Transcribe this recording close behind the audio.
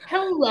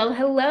Hello,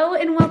 hello,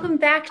 and welcome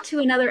back to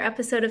another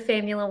episode of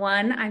Formula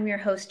One. I'm your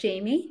host,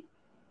 Jamie.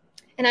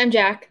 And I'm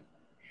Jac.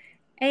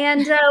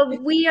 And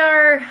we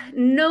are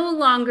no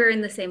longer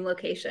in the same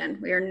location.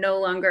 We are no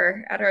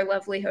longer at our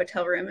lovely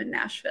hotel room in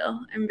Nashville.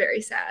 I'm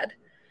very sad.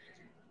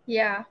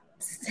 Yeah,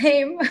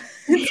 same.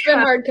 It's been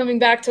hard coming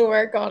back to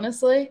work,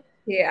 honestly.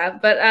 Yeah,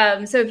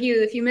 but so if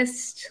you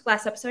missed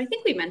last episode, I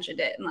think we mentioned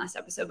it in last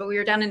episode, but we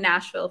were down in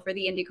Nashville for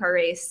the IndyCar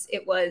race.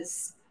 It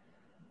was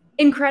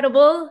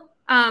incredible.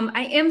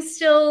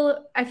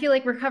 I feel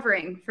like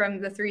recovering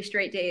from the 3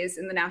 straight days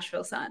in the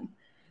Nashville sun.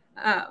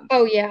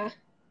 Oh yeah,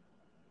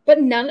 but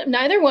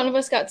neither one of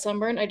us got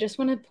sunburned. I just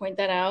want to point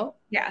that out.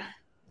 Yeah,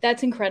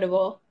 That's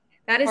incredible.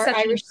 that is Our such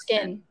Irish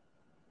skin.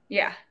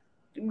 Yeah,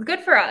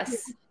 good for us.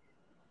 Yeah.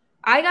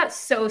 I got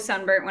so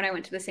sunburnt when I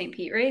went to the St.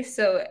 Pete race.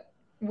 So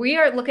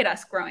look at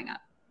us growing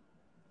up.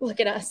 Look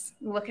at us.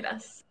 Look at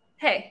us.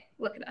 Hey,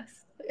 look at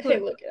us. Hey,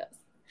 look at us.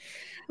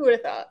 Who would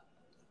have thought?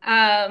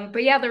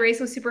 But yeah, the race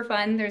was super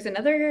fun. There's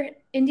another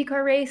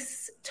IndyCar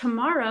race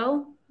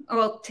tomorrow.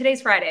 Well,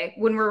 today's Friday.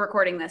 When we're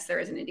recording this, there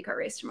is an IndyCar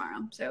race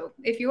tomorrow. So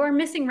if you are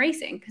missing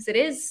racing, because it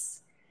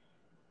is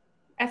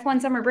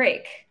F1 summer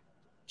break,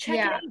 check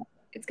it out.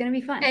 It's going to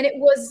be fun. And it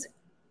was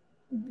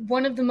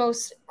one of the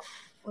most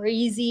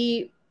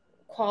crazy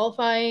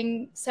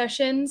qualifying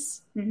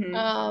sessions.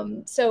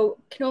 Mm-hmm. So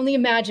can only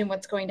imagine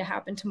what's going to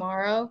happen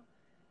tomorrow.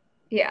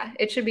 Yeah,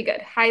 it should be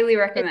good. Highly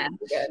recommend.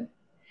 Good.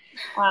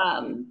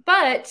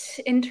 But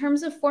in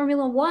terms of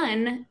Formula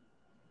One,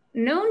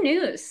 no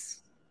news.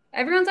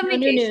 Everyone's on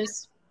vacation. No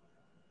news.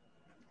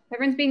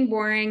 Everyone's being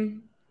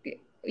boring,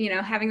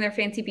 having their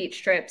fancy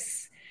beach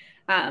trips.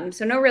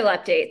 So no real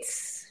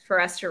updates for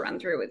us to run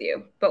through with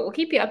you. But we'll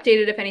keep you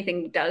updated if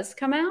anything does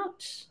come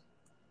out.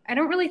 I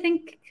don't really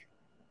think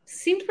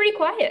seemed pretty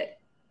quiet.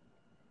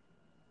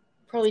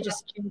 Probably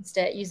just jinxed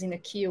it using the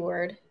Q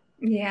word.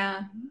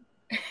 Yeah.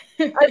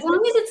 As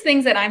long as it's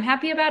things that I'm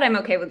happy about, I'm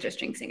okay with just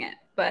jinxing it.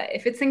 But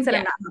if it's things that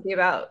I'm not happy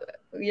about,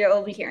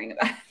 you'll be hearing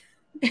about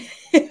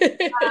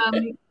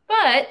it.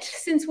 But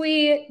since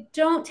we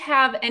don't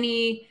have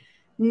any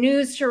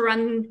news to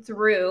run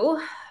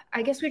through,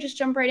 I guess we just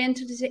jump right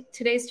into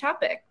today's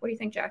topic. What do you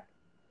think, Jac?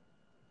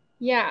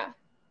 Yeah.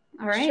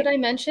 All right. Should I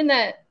mention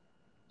that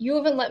you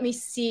haven't let me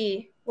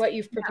see what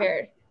you've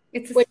prepared?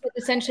 No. Which is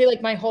essentially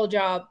like my whole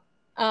job.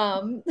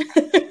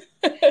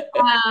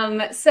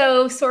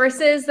 So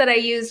sources that I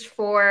used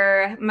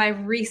for my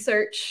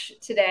research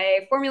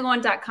today,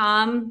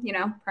 Formula1.com,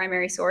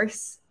 primary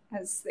source,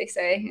 as they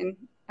say in,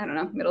 I don't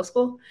know, middle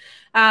school.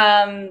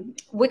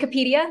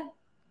 Wikipedia,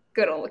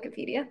 good old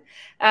Wikipedia,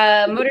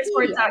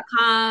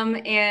 motorsports.com,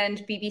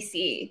 and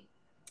BBC.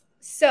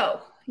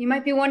 So you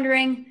might be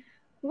wondering,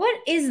 what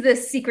is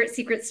this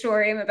secret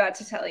story I'm about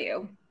to tell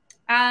you?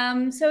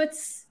 So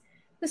it's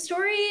the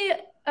story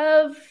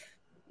of,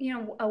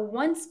 a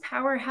once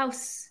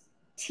powerhouse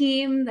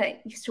team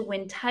that used to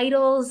win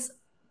titles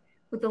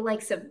with the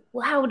likes of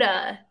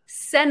Lauda,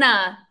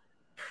 Senna,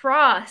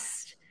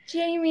 Prost.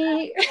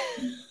 Jamie.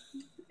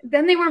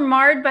 Then they were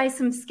marred by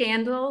some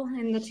scandal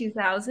in the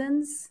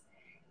 2000s.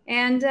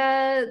 And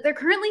they're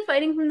currently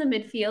fighting from the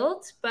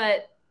midfield,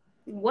 but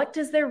what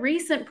does their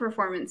recent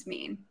performance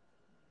mean?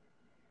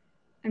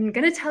 I'm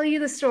going to tell you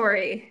the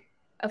story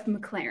of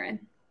McLaren.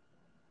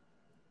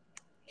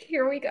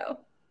 Here we go.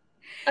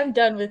 I'm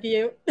done with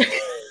you.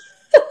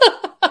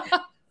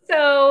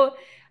 So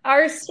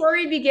our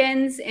story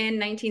begins in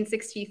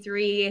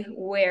 1963,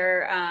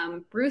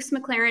 where Bruce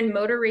McLaren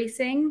Motor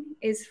Racing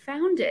is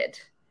founded.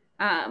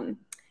 And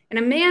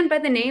a man by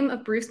the name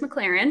of Bruce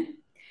McLaren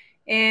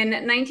in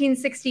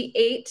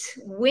 1968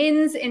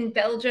 wins in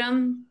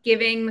Belgium,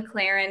 giving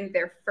McLaren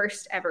their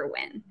first ever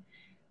win.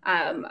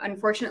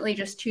 Unfortunately,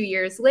 just 2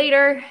 years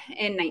later,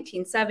 in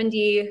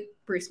 1970,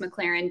 Bruce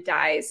McLaren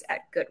dies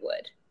at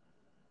Goodwood.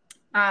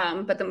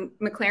 But the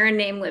McLaren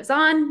name lives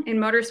on in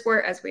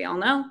motorsport, as we all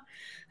know.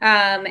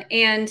 And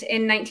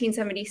in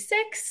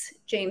 1976,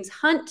 James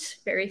Hunt,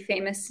 very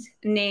famous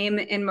name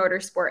in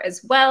motorsport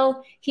as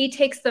well, he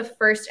takes the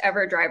first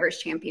ever drivers'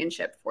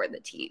 championship for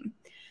the team.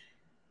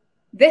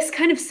 This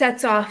kind of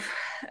sets off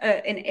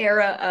an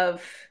era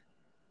of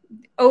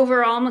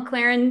overall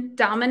McLaren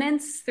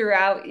dominance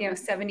throughout,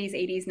 70s,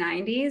 80s,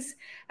 90s.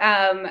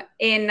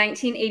 In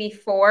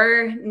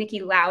 1984,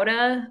 Niki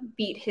Lauda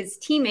beat his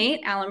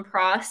teammate, Alan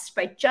Prost,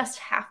 by just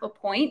half a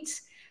point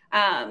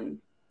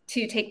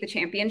to take the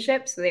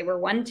championship. So they were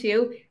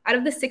 1-2. Out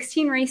of the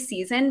 16 race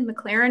season,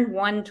 McLaren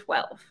won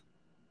 12.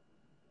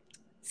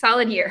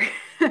 Solid year.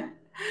 In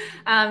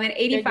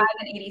 85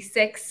 and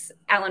 86,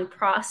 Alan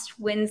Prost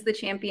wins the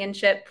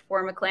championship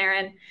for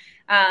McLaren.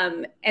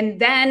 And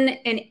then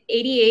in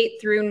 88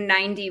 through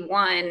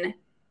 91,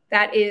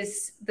 that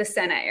is the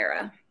Senna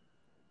era.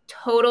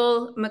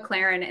 Total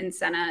McLaren and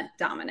Senna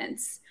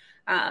dominance.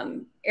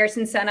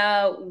 Ayrton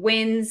Senna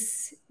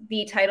wins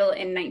the title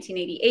in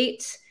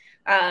 1988.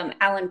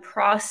 Alan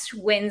Prost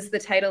wins the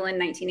title in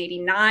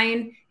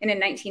 1989. And in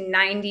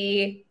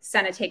 1990,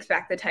 Senna takes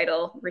back the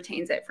title,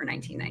 retains it for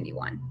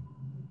 1991.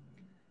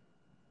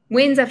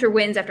 Wins after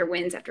wins after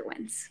wins after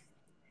wins.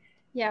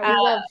 Yeah, we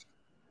love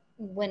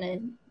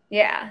winning.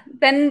 Yeah.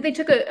 Then they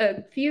took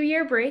a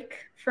few-year break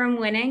from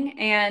winning,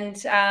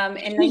 and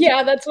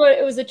Yeah, that's what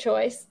it was, a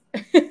choice.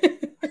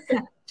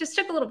 just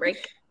took a little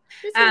break.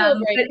 Just a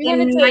little break. But We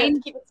wanted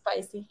to keep it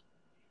spicy.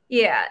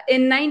 Yeah,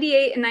 in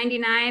 98 and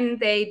 99,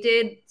 they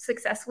did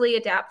successfully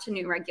adapt to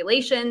new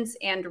regulations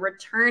and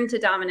return to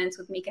dominance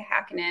with Mika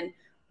Hakkinen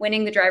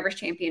winning the Drivers'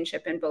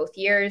 Championship in both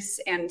years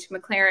and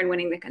McLaren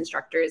winning the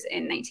Constructors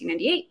in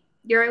 1998,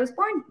 year I was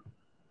born.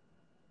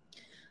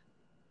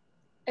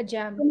 A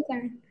gem.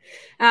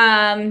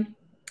 And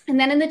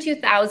then in the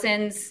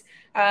 2000s,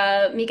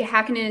 Mika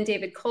Hakkinen and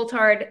David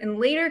Coulthard, and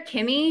later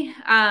Kimi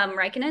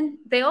Räikkönen,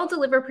 they all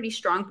deliver pretty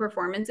strong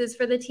performances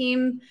for the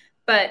team,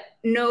 but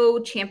no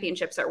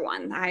championships are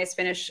won. The highest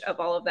finish of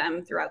all of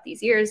them throughout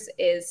these years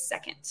is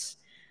second.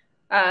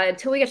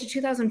 Until we get to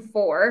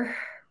 2004,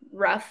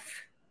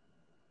 rough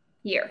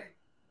year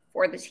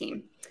for the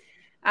team.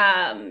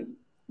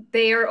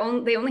 They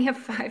only have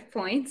 5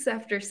 points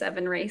after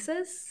 7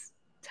 races.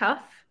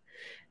 Tough.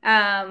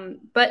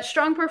 But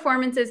strong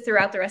performances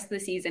throughout the rest of the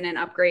season and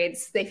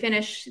upgrades. They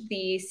finish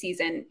the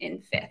season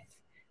in 5th.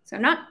 So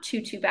not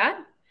too bad.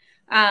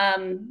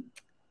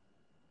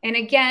 And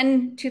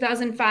again,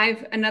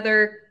 2005,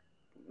 another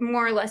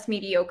more or less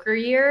mediocre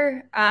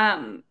year.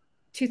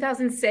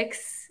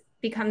 2006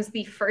 becomes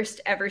the first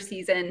ever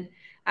season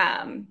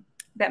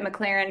that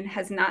McLaren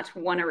has not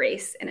won a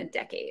race in a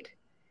decade.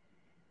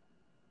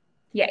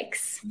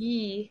 Yikes.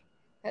 Yee,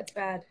 that's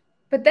bad.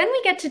 But then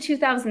we get to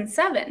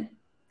 2007.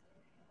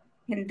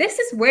 And this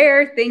is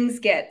where things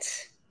get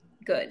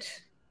good.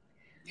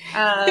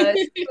 So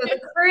the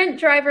current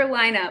driver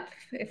lineup,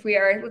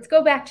 let's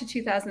go back to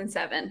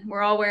 2007.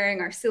 We're all wearing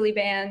our silly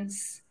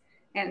bands.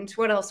 And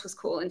what else was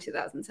cool in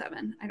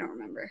 2007? I don't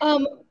remember.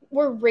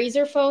 Were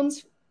Razor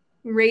phones?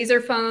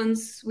 Razor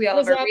phones. We all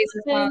have our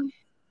Razor phones.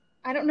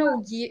 I don't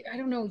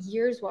know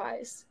years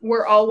wise.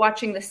 We're all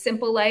watching The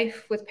Simple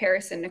Life with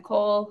Paris and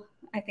Nicole.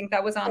 I think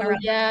that was on around.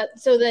 Yeah.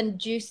 So then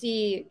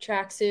juicy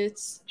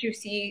tracksuits.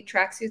 Juicy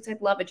tracksuits.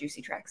 I'd love a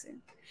juicy tracksuit.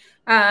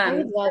 I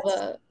would love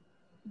a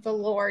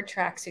velour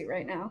tracksuit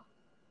right now.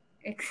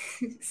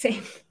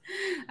 Same.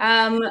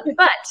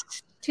 But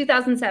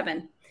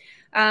 2007,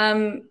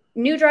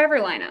 new driver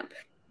lineup.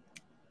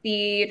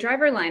 The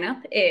driver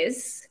lineup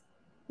is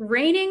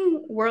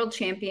reigning world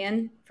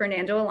champion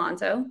Fernando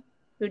Alonso,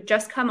 who had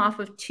just come off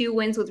of 2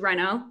 wins with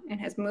Renault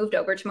and has moved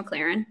over to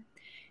McLaren.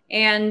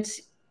 And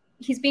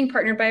he's being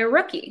partnered by a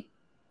rookie.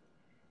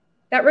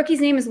 That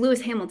rookie's name is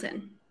Lewis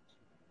Hamilton.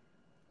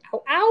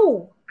 Ow,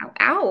 ow. Ow,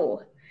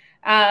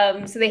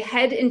 ow. So they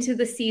head into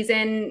the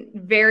season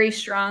very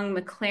strong.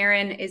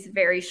 McLaren is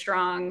very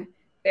strong.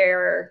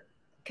 They're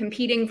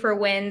competing for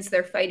wins.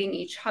 They're fighting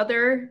each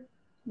other,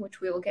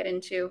 which we will get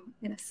into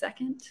in a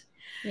second.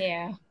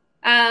 Yeah.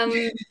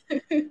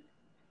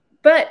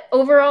 But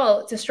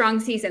overall, it's a strong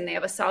season. They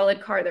have a solid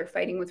car. They're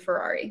fighting with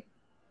Ferrari.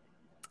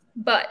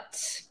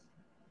 But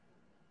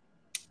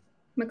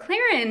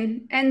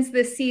McLaren ends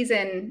this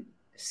season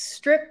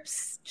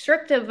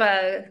stripped of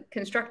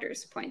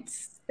constructors'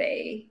 points.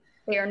 They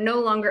are no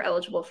longer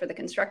eligible for the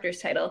constructors'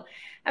 title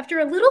after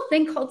a little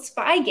thing called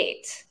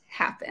Spygate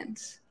happened.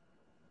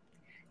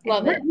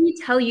 Love it. Let me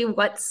tell you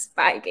what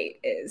Spygate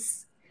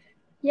is.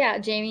 Yeah,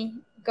 Jamie,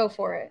 go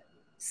for it.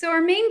 So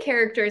our main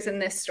characters in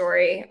this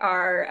story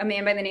are a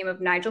man by the name of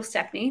Nigel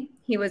Stepney.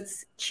 He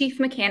was chief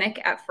mechanic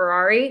at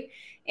Ferrari,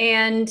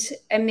 and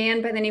a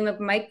man by the name of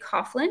Mike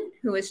Coughlin,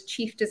 who was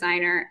chief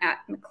designer at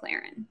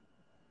McLaren.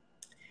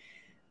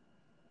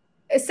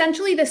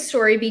 Essentially, the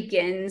story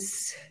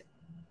begins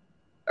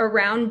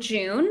around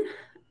June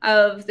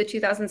of the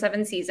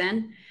 2007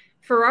 season.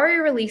 Ferrari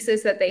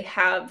releases that they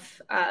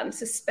have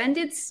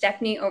suspended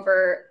Stepney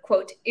over,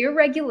 quote,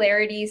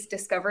 irregularities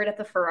discovered at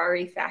the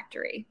Ferrari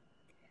factory.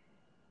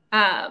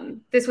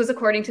 This was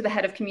according to the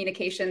head of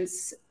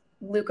communications,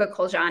 Luca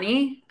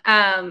Colgiani.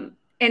 And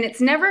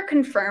it's never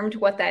confirmed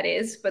what that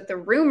is, but the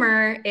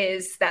rumor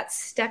is that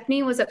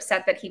Stepney was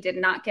upset that he did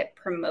not get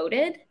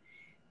promoted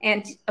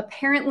and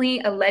apparently,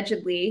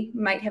 allegedly,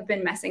 might have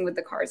been messing with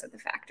the cars at the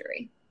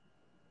factory.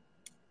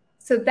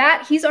 So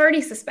that he's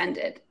already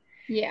suspended.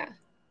 Yeah.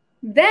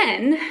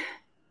 Then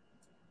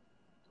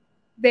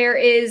there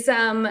is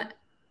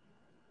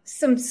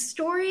some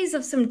stories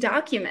of some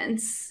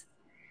documents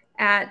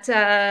at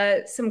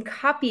some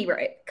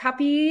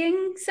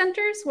copying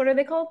centers. What are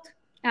they called?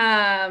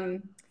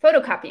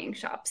 Photocopying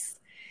shops.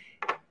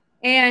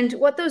 And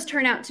what those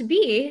turn out to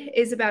be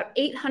is about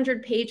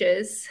 800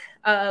 pages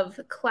of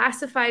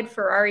classified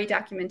Ferrari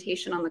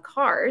documentation on the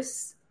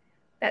cars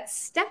that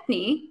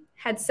Stepney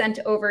had sent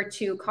over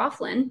to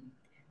Coughlin,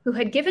 who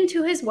had given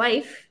to his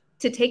wife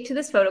to take to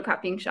this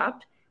photocopying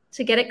shop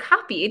to get it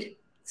copied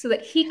so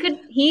that he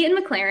and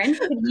McLaren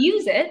could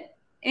use it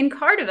in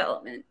car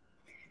development.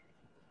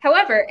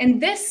 However,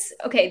 this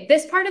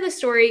part of the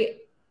story,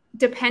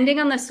 depending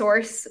on the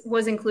source,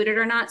 was included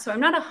or not. So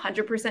I'm not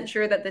 100%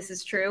 sure that this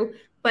is true,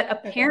 but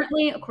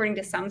apparently, according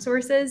to some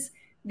sources,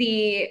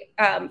 the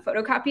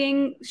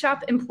photocopying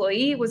shop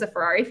employee was a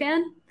Ferrari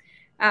fan.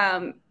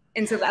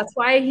 And so that's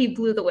why he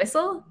blew the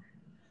whistle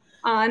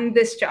on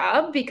this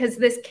job, because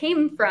this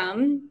came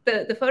from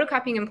the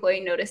photocopying employee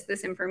noticed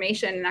this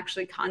information and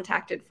actually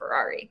contacted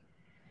Ferrari.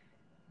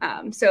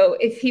 So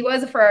if he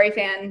was a Ferrari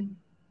fan,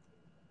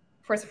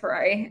 Forza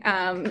Ferrari,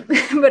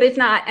 but if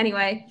not,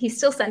 anyway, he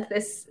still sent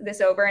this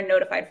over and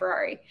notified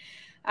Ferrari.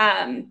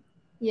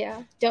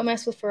 Yeah, don't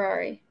mess with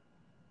Ferrari.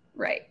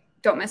 Right,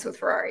 don't mess with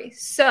Ferrari.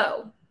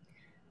 So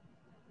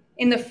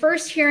in the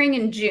first hearing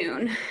in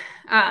June,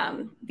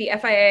 the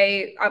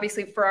FIA,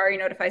 obviously Ferrari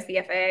notifies the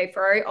FIA.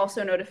 Ferrari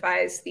also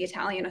notifies the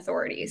Italian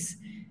authorities.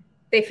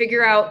 They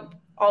figure out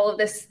all of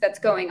this that's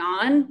going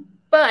on,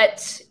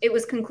 but it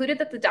was concluded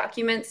that the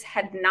documents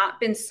had not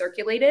been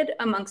circulated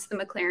amongst the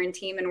McLaren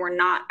team and were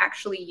not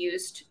actually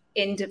used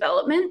in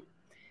development.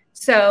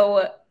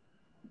 So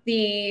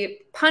the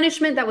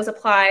punishment that was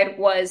applied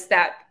was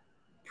that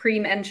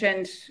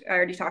pre-mentioned, I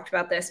already talked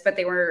about this, but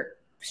they were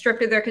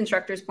stripped of their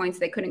constructors' points.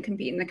 They couldn't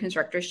compete in the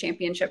constructors'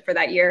 championship for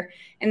that year,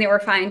 and they were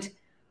fined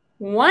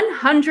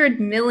 $100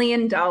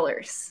 million.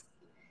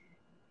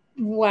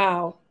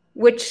 Wow.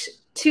 Which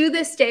to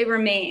this day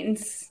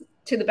remains,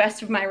 to the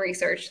best of my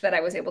research that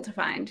I was able to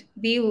find,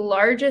 the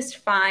largest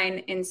fine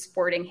in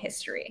sporting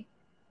history.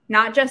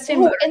 Not just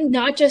in and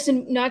not just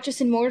in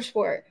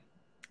motorsport.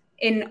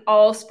 In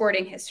all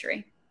sporting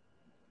history.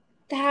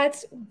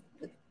 That's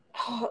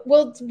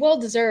well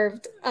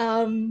deserved.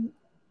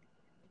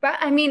 But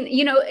I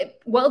mean,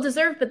 well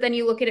deserved, but then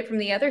you look at it from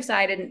the other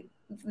side, and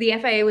the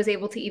FIA was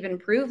able to even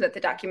prove that the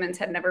documents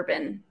had never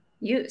been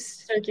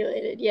used.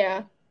 Circulated,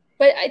 yeah.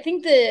 But I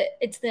think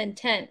it's the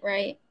intent,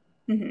 right?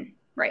 Mm-hmm.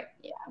 Right.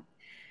 Yeah.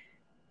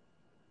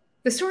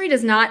 The story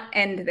does not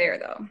end there,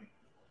 though.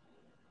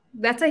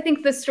 That's, I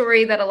think, the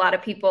story that a lot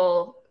of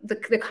people, the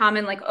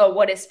common, like, oh,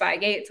 what is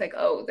Spygate? It's like,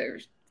 oh,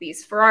 there's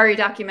these Ferrari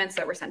documents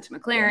that were sent to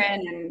McLaren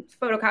and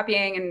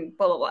photocopying and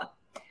blah, blah, blah.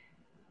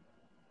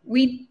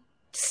 We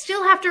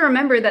still have to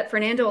remember that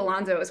Fernando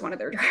Alonso is one of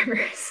their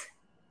drivers.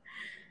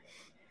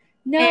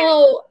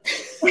 No.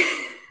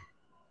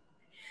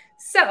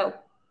 So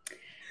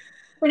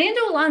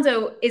Fernando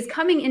Alonso is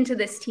coming into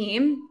this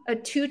team, a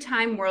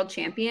 2-time world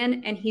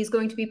champion, and he's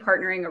going to be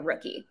partnering a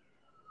rookie.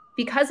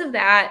 Because of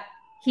that,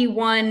 he,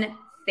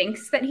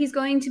 thinks that he's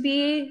going to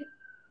be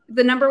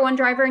the number 1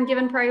 driver and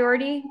given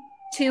priority.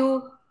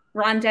 2,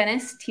 Ron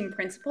Dennis, team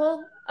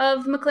principal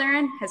of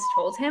McLaren, has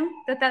told him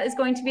that is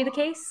going to be the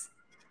case.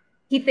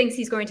 He thinks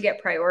he's going to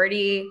get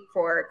priority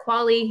for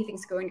quali. He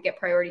thinks he's going to get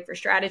priority for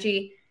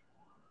strategy.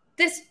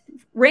 This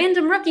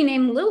random rookie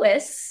named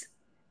Lewis,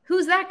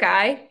 who's that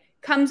guy,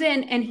 comes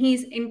in and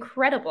he's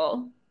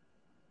incredible.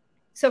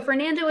 So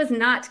Fernando is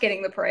not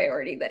getting the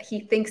priority that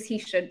he thinks he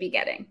should be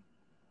getting.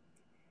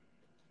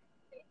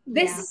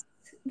 This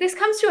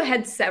comes to a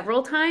head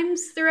several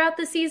times throughout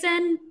the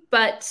season,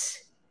 but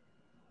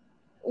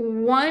the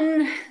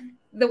one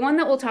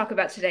that we'll talk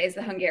about today is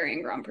the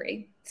Hungarian Grand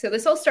Prix. So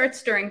this all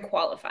starts during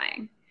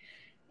qualifying.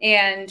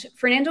 And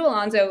Fernando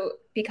Alonso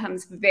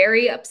becomes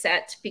very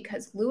upset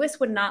because Lewis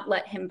would not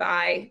let him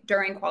by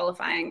during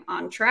qualifying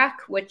on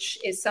track, which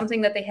is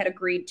something that they had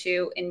agreed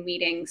to in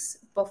meetings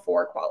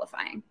before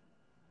qualifying.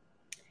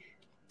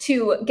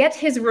 To get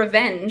his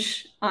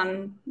revenge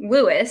on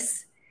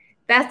Lewis,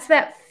 that's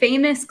that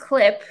famous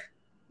clip,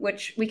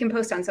 which we can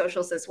post on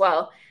socials as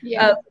well,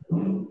 of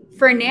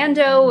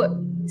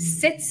Fernando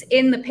sits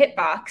in the pit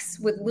box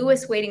with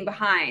Lewis waiting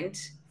behind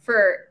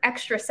for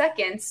extra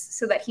seconds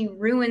so that he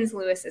ruins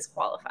Lewis's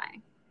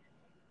qualifying.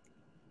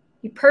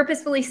 He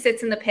purposefully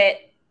sits in the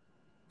pit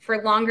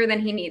for longer than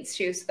he needs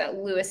to so that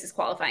Lewis's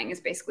qualifying is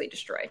basically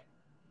destroyed.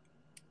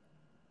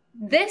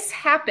 This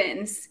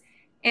happens,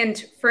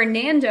 and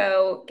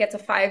Fernando gets a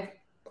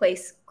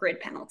 5-place grid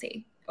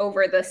penalty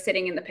over the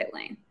sitting in the pit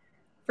lane.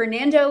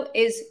 Fernando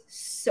is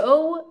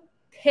so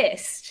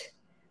pissed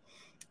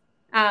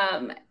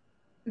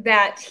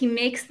that he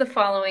makes the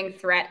following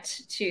threat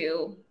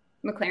to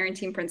McLaren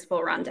team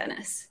principal Ron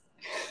Dennis.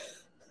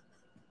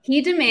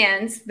 He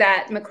demands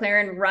that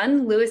McLaren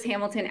run Lewis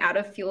Hamilton out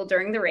of fuel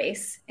during the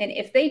race, and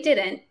if they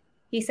didn't,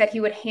 he said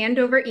he would hand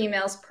over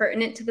emails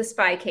pertinent to the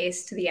spy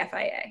case to the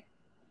FIA.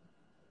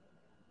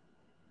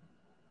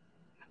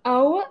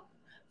 Oh,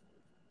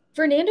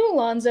 Fernando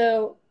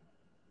Alonso,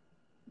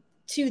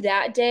 to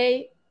that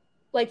day,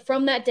 like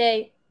from that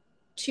day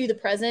to the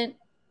present,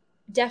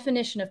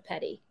 definition of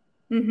petty.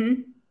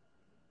 Mm-hmm.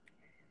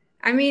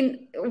 I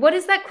mean, what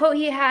is that quote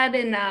he had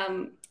in,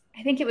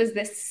 I think it was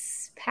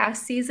this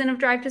past season of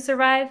Drive to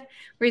Survive,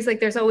 where he's like,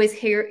 there's always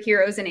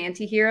heroes and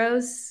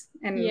anti-heroes,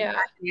 and an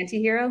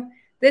anti-hero.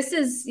 This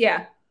is,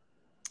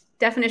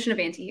 definition of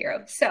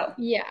anti-hero. So,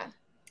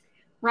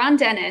 Ron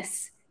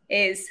Dennis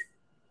is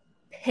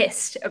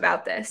pissed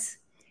about this.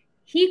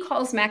 He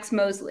calls Max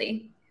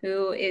Mosley,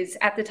 who is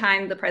at the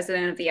time the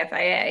president of the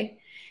FIA,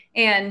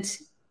 and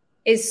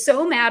is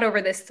so mad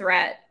over this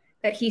threat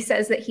that he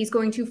says that he's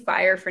going to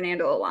fire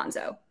Fernando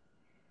Alonso.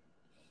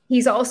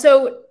 He's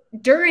also,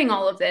 during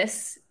all of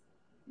this,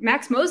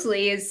 Max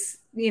Mosley is,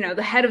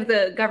 the head of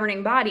the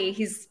governing body.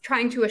 He's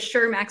trying to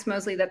assure Max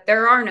Mosley that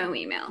there are no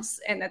emails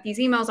and that these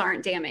emails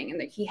aren't damning and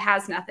that he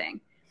has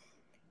nothing.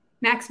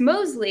 Max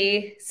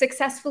Mosley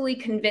successfully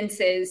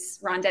convinces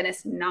Ron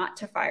Dennis not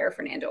to fire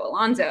Fernando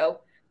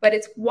Alonso, but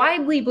it's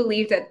widely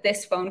believed that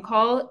this phone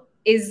call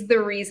is the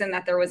reason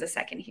that there was a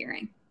second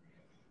hearing.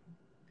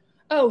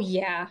 Oh,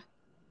 yeah.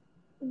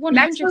 100%.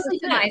 Max Mosley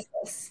denies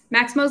this.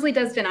 Max Mosley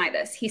does deny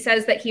this. He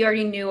says that he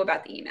already knew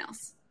about the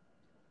emails.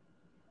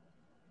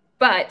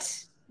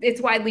 But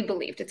it's widely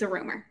believed. It's a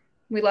rumor.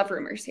 We love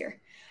rumors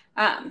here.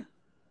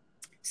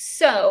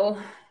 So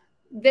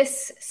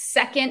this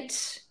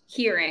second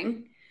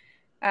hearing,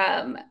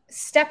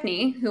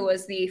 Stepney, who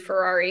was the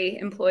Ferrari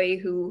employee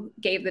who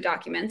gave the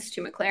documents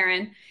to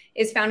McLaren,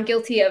 is found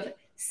guilty of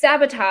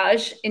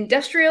sabotage,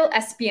 industrial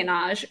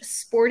espionage,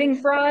 sporting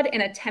fraud,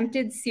 and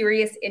attempted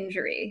serious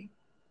injury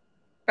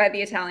by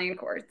the Italian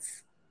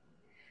courts.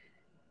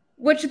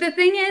 Which the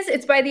thing is,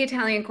 it's by the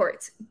Italian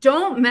courts.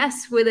 Don't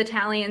mess with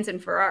Italians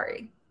and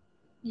Ferrari.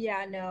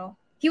 Yeah, no.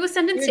 He was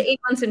sentenced to 8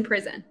 months in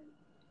prison.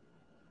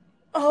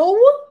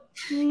 Oh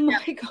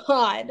my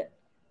God.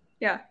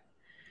 Yeah.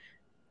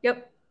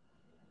 Yep.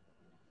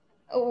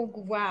 Oh,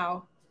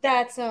 wow.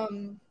 That's, I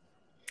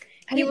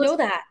didn't know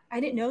that. I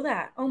didn't know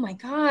that. Oh my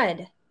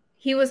God.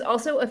 He was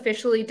also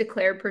officially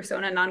declared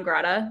persona non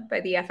grata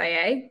by the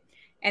FIA.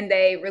 And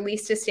they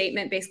released a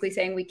statement basically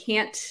saying, we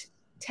can't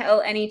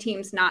tell any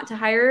teams not to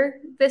hire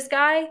this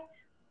guy,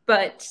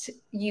 but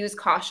use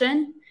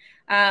caution.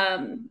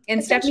 And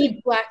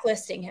Stepney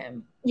blacklisting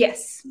him.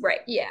 Yes,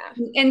 right. Yeah.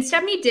 And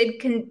Stepney did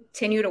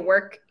continue to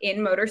work in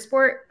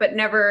motorsport, but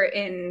never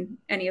in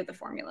any of the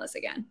formulas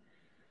again.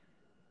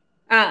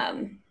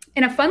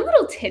 And a fun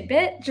little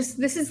tidbit, just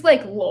this is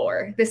like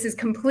lore. This is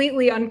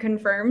completely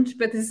unconfirmed,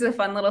 but this is a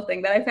fun little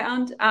thing that I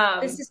found.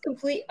 This is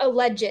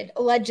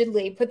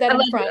allegedly. Put that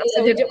in front.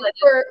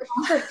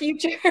 For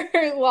future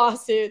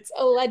lawsuits,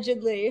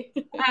 allegedly.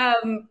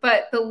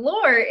 But the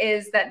lore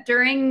is that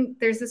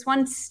there's this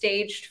one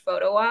staged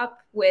photo op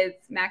with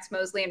Max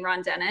Mosley and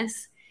Ron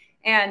Dennis.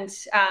 And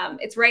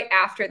it's right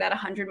after that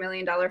 $100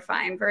 million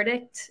fine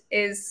verdict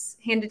is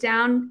handed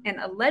down. And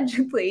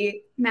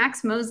allegedly,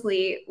 Max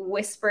Mosley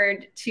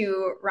whispered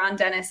to Ron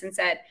Dennis and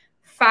said,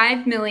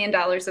 $5 million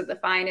of the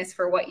fine is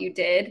for what you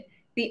did.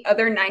 The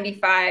other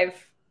 95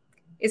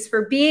 is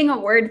for being a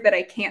word that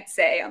I can't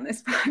say on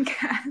this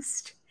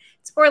podcast.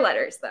 It's 4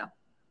 letters, though.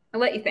 I'll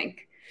let you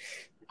think.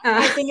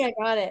 I think I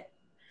got it.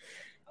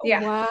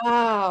 Yeah.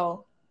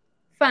 Wow.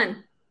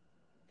 Fun.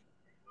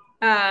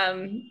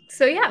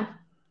 So, yeah.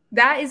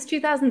 That is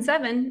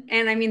 2007.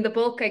 And I mean, the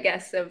bulk, I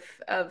guess,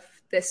 of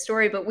this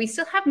story, but we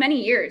still have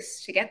many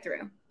years to get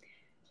through.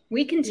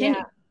 We continue.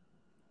 Yeah.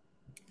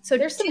 So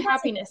there's some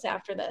happiness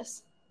after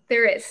this.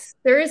 There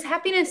is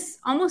happiness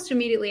almost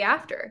immediately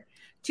after.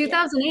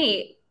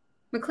 2008,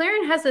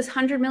 McLaren has this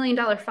 $100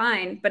 million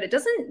fine, but it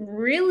doesn't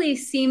really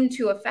seem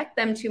to affect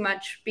them too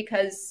much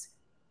because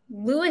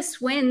Lewis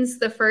wins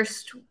the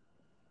first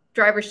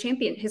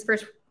his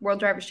first World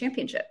Drivers'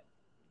 Championship.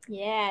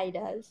 Yeah, he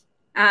does.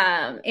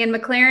 And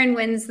McLaren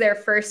wins their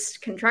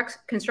first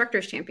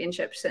Constructors'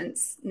 Championship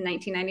since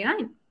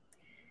 1999.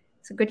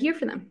 It's a good year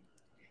for them.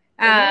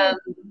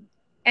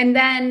 And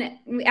then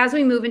as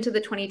we move into the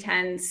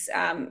 2010s,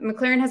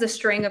 McLaren has a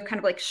string of kind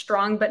of like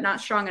strong but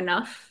not strong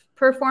enough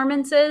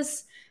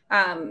performances.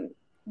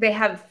 They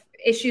have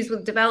issues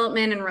with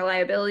development and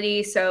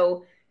reliability.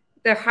 So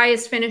their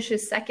highest finish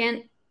is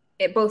second,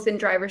 both in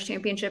Drivers'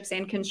 Championships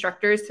and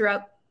Constructors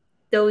throughout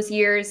those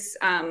years.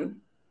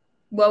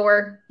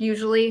 Lower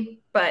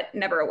usually, but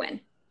never a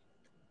win.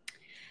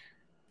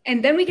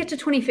 And then we get to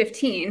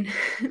 2015,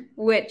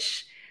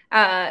 which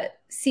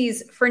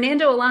sees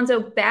Fernando Alonso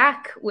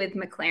back with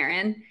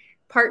McLaren,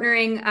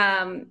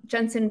 partnering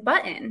Jenson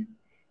Button.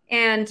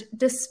 And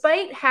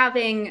despite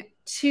having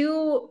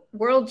 2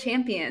 world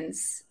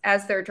champions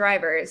as their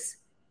drivers,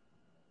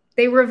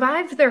 they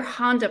revived their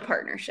Honda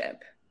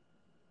partnership.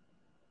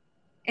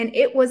 And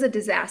it was a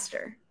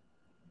disaster.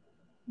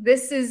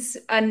 This is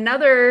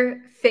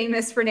another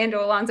famous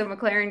Fernando Alonso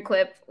McLaren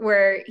clip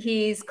where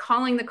he's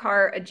calling the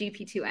car a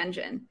GP2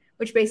 engine,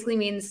 which basically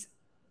means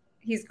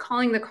he's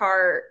calling the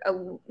car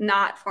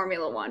not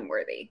Formula One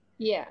worthy.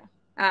 Yeah.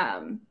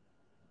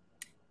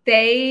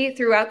 They,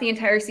 throughout the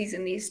entire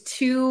season, these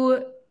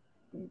 2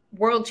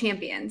 world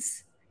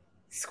champions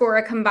score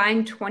a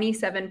combined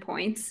 27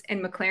 points,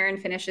 and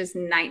McLaren finishes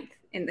 9th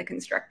in the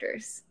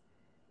Constructors.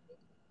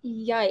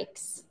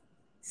 Yikes.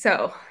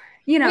 So...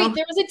 Wait,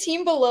 there was a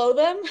team below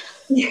them?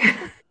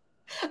 Yeah.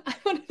 I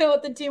want to know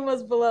what the team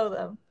was below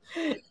them.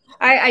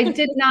 I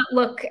did not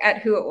look at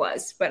who it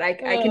was, but I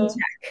can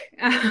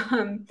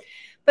check.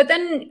 But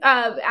then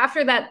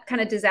after that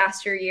kind of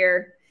disaster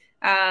year,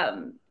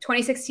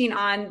 2016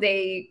 on,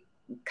 they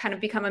kind of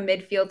become a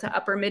midfield to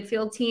upper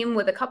midfield team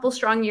with a couple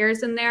strong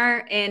years in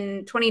there.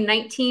 In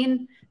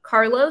 2019,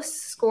 Carlos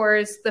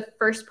scores the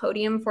first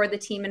podium for the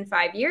team in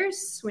 5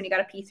 years when he got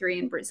a P3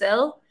 in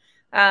Brazil.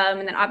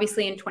 And then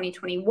obviously in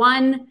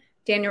 2021,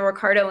 Daniel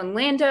Ricciardo and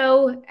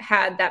Lando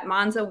had that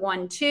Monza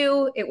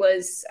 1-2. It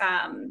was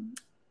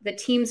the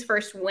team's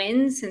first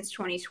win since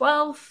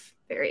 2012.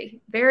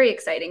 Very, very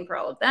exciting for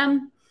all of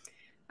them.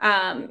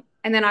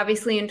 And then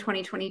obviously in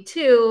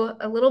 2022,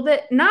 a little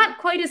bit, not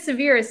quite as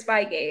severe as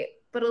Spygate,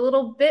 but a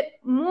little bit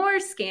more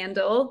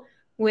scandal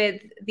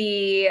with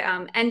the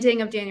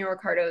ending of Daniel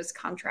Ricciardo's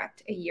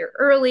contract a year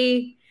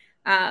early,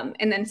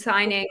 and then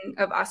signing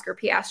of Oscar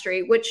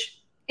Piastri,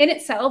 which in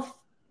itself,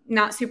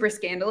 not super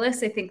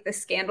scandalous. I think the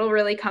scandal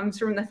really comes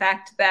from the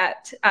fact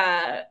that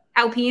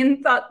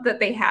Alpine thought that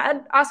they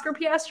had Oscar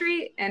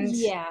Piastri and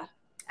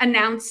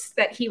announced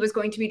that he was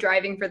going to be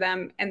driving for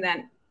them. And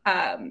then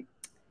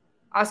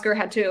Oscar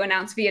had to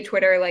announce via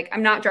Twitter, like,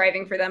 I'm not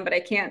driving for them, but I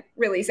can't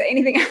really say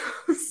anything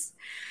else.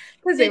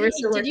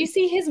 Did you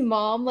see his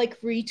mom like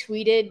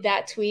retweeted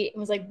that tweet and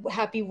was like,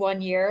 happy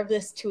 1 year of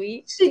this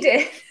tweet? She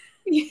did.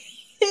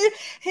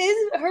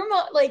 Her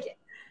mom, like,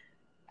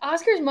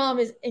 Oscar's mom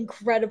is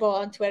incredible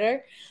on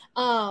Twitter.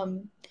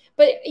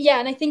 But yeah,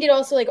 and I think it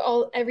also like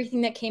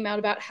everything that came out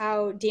about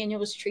how Daniel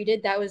was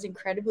treated, that was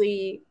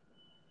incredibly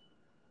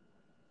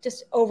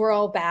just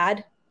overall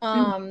bad.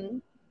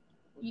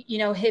 You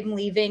know, him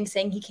leaving,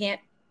 saying he can't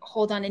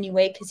hold on any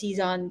weight because he's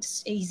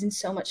in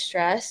so much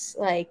stress,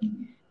 like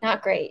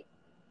not great.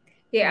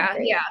 Yeah.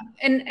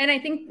 And I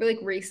think like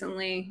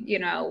recently, you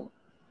know,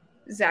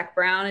 Zach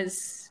Brown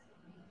is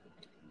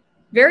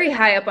very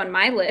high up on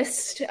my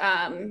list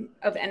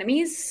of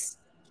enemies.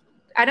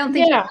 I don't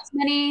think there's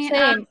many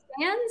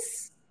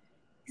fans.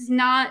 He's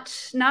not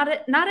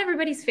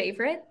everybody's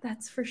favorite,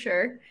 that's for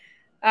sure.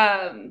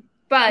 But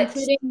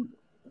including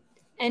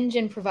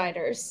engine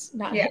providers,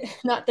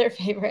 not their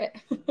favorite.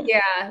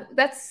 Yeah,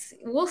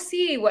 we'll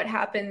see what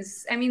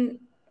happens. I mean,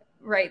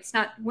 right, it's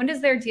not, when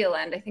does their deal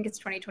end? I think it's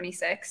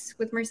 2026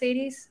 with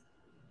Mercedes.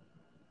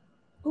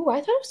 Oh,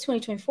 I thought it was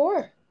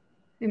 2024.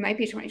 It might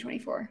be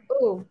 2024.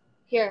 Oh,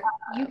 here,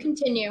 you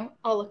continue.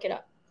 I'll look it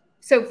up.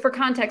 So for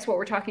context, what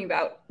we're talking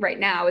about right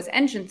now is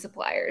engine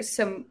suppliers.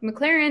 So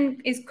McLaren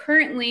is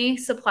currently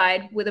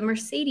supplied with a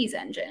Mercedes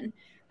engine,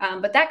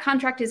 but that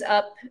contract is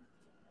up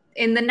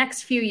in the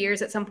next few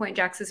years. At some point,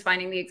 Jax is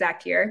finding the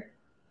exact year.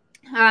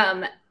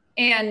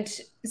 And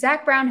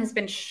Zach Brown has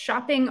been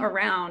shopping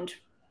around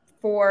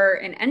for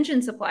an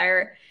engine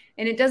supplier,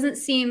 and it doesn't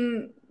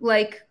seem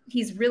like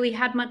he's really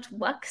had much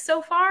luck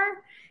so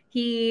far.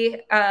 He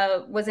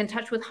was in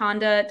touch with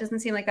Honda. It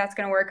doesn't seem like that's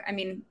going to work. I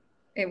mean,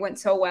 it went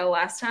so well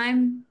last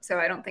time, so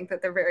I don't think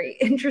that they're very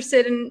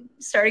interested in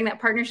starting that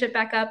partnership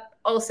back up.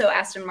 Also,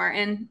 Aston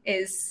Martin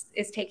is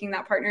taking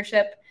that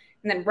partnership,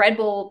 and then Red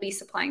Bull will be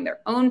supplying their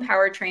own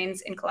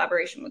powertrains in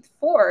collaboration with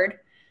Ford.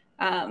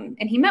 And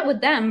he met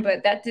with them,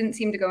 but that didn't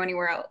seem to go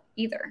anywhere else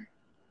either.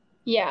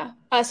 Yeah.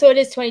 So it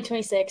is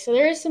 2026. So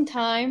there is some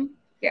time.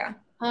 Yeah.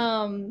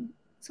 So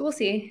we'll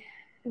see.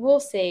 We'll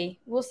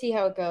see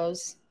how it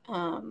goes.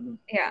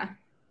 Yeah.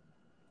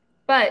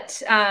 But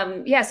so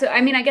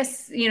I mean, I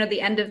guess, you know,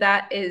 the end of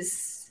that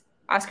is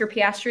Oscar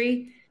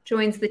Piastri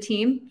joins the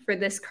team for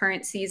this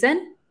current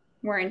season.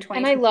 We're in 2020.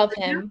 And I love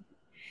him.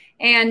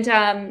 And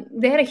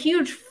they had a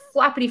huge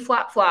floppity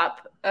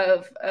flop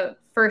of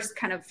first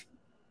kind of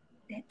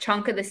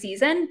chunk of the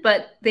season,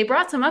 but they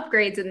brought some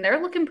upgrades and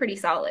they're looking pretty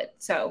solid.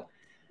 So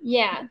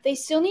yeah, they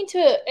still need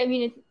to, I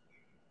mean,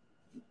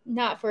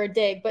 not for a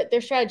dig, but their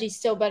strategy is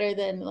still better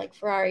than like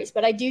Ferrari's.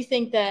 But I do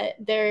think that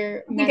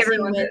they're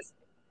messing with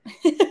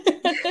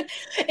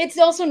it's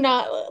also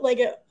not like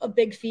a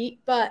big feat,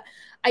 but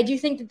I do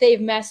think that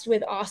they've messed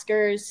with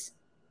Oscar's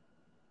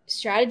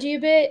strategy a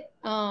bit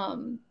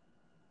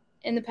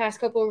in the past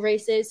couple of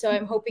races. So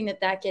I'm hoping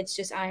that gets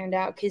just ironed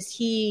out because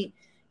he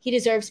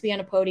deserves to be on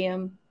a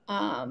podium.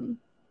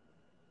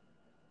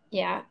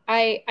 Yeah,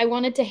 I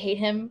wanted to hate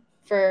him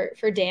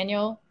for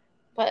Daniel,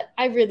 but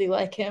I really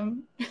like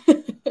him.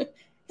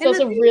 He's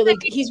also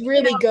he's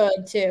really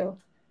good too.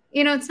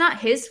 You know, it's not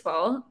his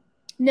fault.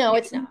 No,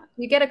 it's not.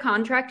 You get a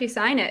contract, you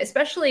sign it.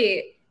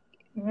 Especially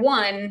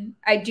one,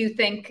 I do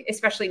think,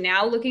 especially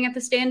now looking at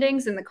the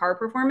standings and the car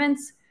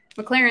performance,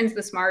 McLaren's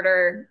the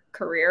smarter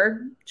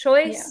career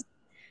choice.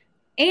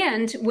 Yeah.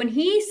 And when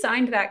he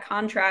signed that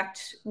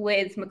contract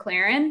with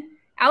McLaren,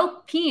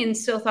 Alpine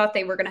still thought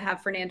they were going to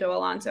have Fernando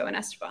Alonso and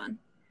Esteban.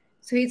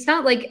 So it's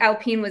not like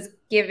Alpine was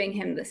giving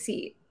him the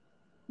seat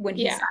when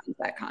he signed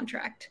that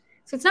contract.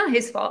 So it's not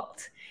his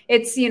fault.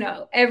 It's, you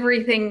know,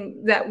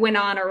 everything that went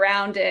on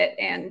around it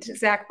and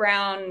Zach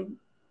Brown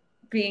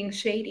being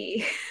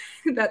shady.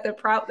 That's the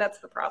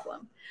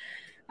problem.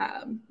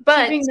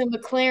 But keeping the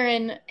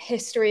McLaren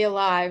history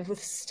alive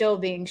with still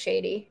being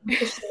shady.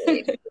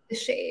 The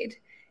shade.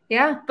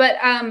 Yeah. But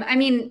I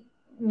mean,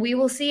 we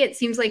will see. It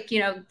seems like, you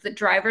know, the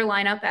driver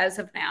lineup as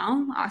of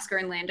now, Oscar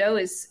and Lando,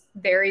 is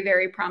very,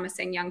 very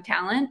promising young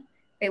talent.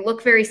 They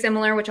look very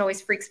similar, which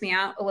always freaks me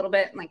out a little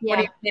bit. Like, what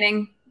are you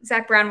planning?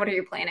 Zach Brown, what are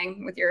you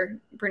planning with your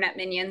brunette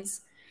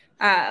minions?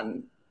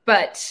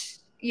 But,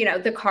 you know,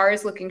 the car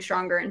is looking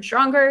stronger and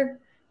stronger.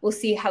 We'll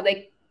see how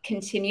they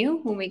continue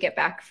when we get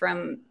back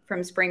from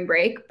spring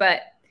break.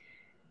 But,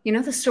 you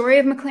know, the story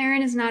of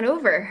McLaren is not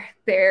over.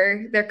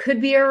 There could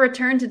be a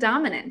return to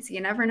dominance.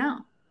 You never know.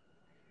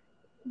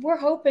 We're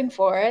hoping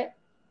for it.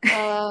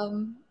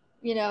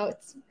 You know,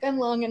 it's been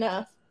long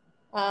enough.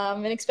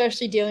 And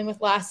especially dealing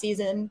with last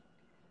season.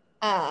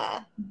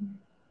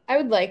 I I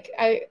would like,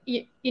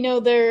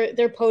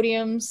 their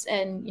podiums,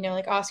 and,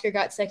 like Oscar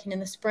got second in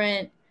the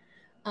sprint.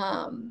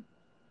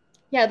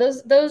 Yeah,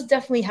 those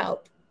definitely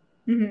help.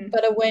 Mm-hmm.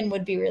 But a win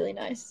would be really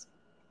nice.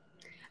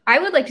 I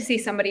would like to see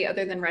somebody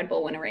other than Red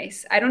Bull win a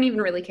race. I don't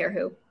even really care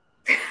who.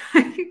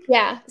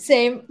 Yeah,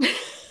 same.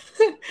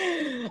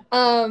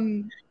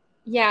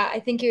 Yeah, I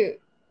think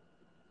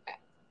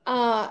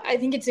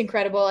it's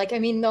incredible. Like, I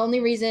mean, the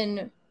only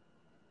reason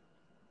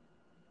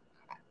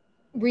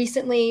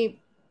recently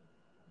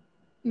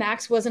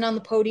Max wasn't on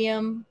the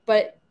podium,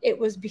 but it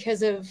was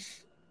because of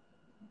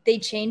they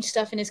changed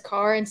stuff in his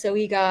car, and so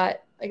he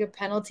got like a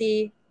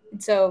penalty.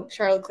 And so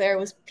Charles Leclerc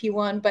was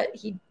P1, but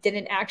he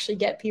didn't actually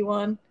get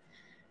P1.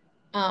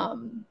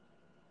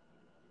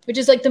 Which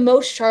is like the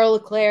most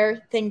Charles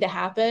Leclerc thing to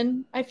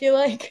happen, I feel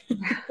like.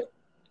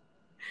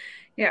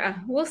 Yeah,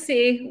 we'll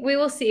see. We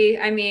will see.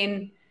 I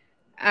mean,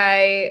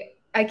 I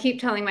keep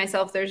telling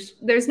myself there's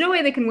no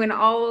way they can win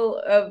all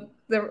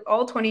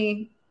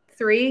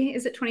 23.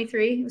 Is it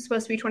 23? It was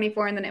supposed to be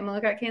 24 and then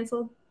Imola got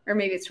canceled. Or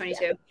maybe it's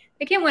 22. Yeah.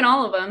 They can't win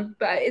all of them,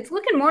 but it's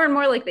looking more and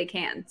more like they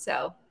can.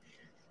 So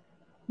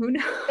who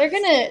knows?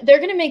 They're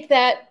gonna make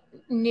that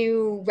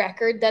new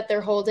record that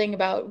they're holding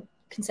about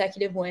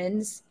consecutive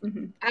wins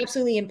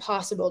absolutely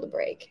impossible to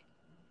break.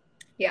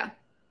 Yeah.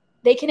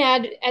 They can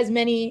add as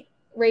many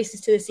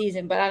races to the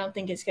season, but I don't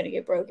think it's gonna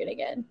get broken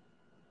again.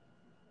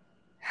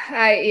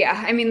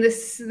 I mean,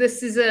 this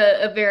is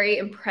a very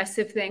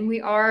impressive thing.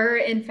 We are,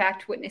 in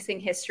fact, witnessing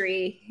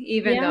history,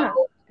 even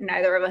though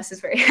neither of us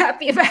is very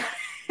happy about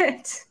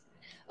it.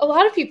 A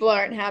lot of people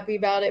aren't happy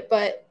about it,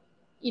 but,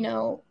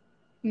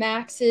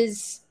 Max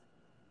his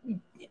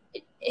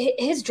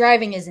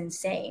driving is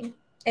insane.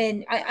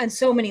 And on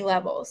so many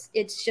levels,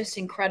 it's just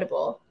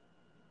incredible.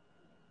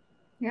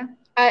 Yeah.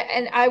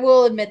 I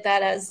will admit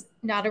that as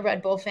not a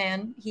Red Bull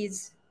fan,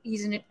 he's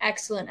an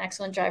excellent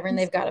driver, and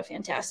they've got a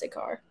fantastic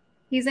car.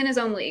 He's in his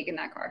own league in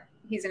that car.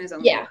 He's in his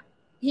own league.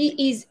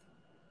 He's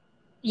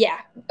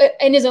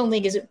in his own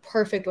league is a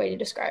perfect way to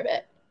describe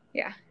it.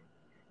 Yeah.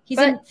 He's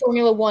in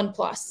Formula 1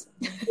 plus.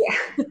 Yeah.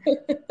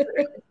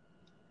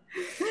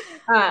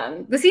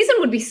 The season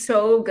would be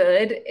so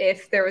good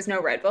if there was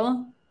no Red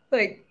Bull.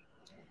 Like,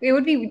 it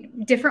would be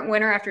different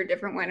winner after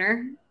different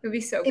winner. It would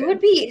be so good. It would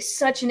be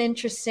such an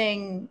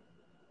interesting.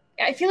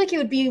 I feel like it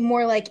would be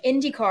more like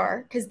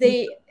IndyCar, because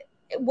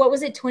what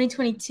was it,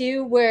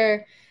 2022,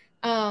 where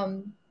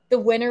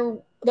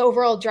the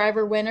overall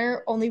driver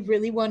winner only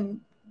really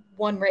won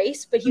one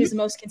race, but he was the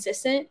most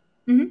consistent.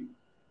 Mm-hmm.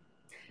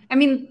 I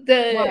mean,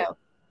 the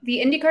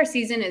IndyCar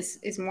season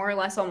is more or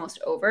less almost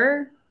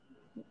over.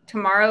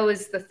 Tomorrow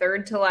is the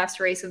third to last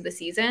race of the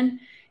season.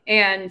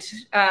 And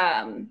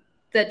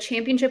the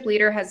championship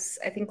leader has,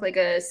 I think, like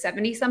a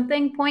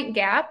 70-something point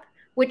gap,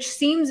 which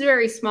seems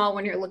very small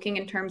when you're looking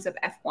in terms of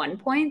F1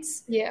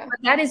 points. Yeah.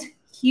 But that is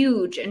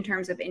huge in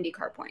terms of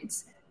IndyCar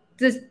points.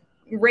 The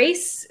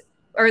race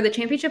or the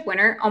championship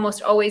winner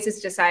almost always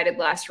is decided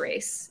last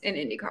race in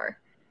IndyCar.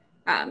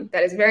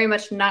 That is very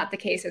much not the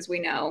case, as we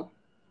know,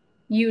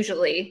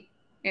 usually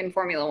in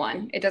Formula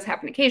One. It does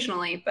happen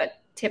occasionally,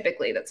 but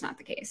typically that's not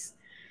the case.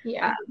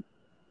 Yeah.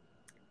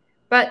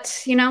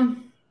 But,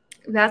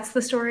 that's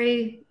the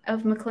story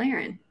of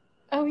McLaren.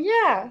 Oh,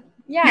 yeah.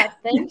 Yeah.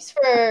 Thanks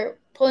for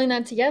pulling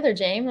that together,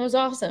 James. That was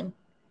awesome.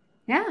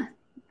 Yeah.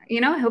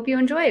 I hope you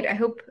enjoyed. I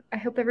hope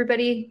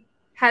everybody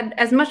had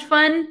as much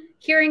fun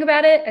hearing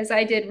about it as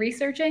I did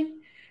researching.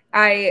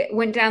 I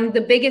went down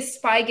the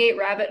biggest Spygate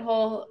rabbit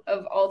hole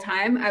of all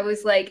time. I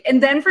was like,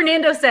 and then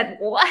Fernando said,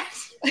 what?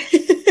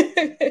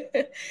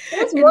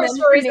 There's more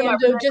stories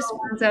about Fernando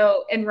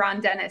Alonso and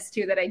Ron Dennis,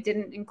 too, that I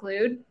didn't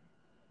include.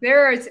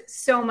 There is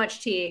so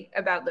much tea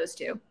about those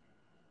two.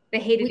 They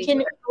hated each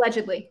other,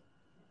 allegedly.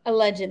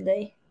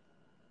 Allegedly.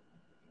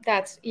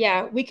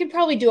 We could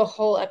probably do a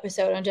whole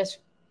episode on just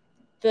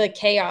the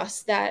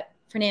chaos that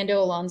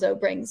Fernando Alonso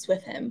brings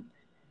with him.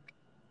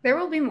 There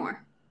will be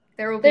more.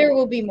 There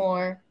will be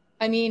more.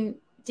 I mean,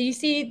 do you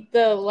see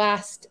the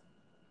last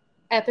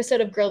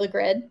episode of Girl to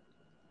Grid?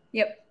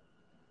 Yep.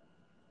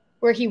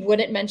 Where he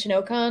wouldn't mention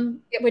Ocon,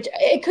 which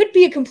it could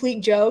be a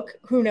complete joke.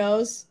 Who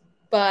knows?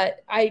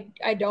 But I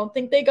don't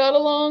think they got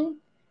along.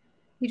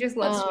 He just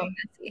loves being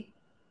messy.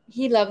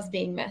 He loves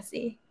being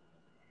messy.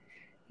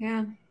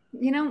 Yeah.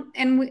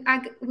 And we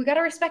got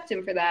to respect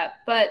him for that.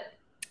 But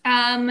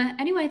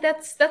anyway,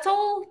 that's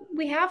all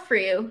we have for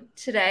you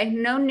today.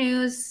 No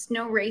news,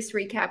 no race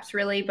recaps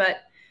really,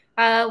 but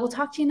we'll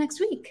talk to you next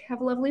week.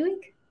 Have a lovely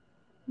week.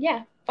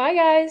 Yeah. Bye,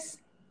 guys.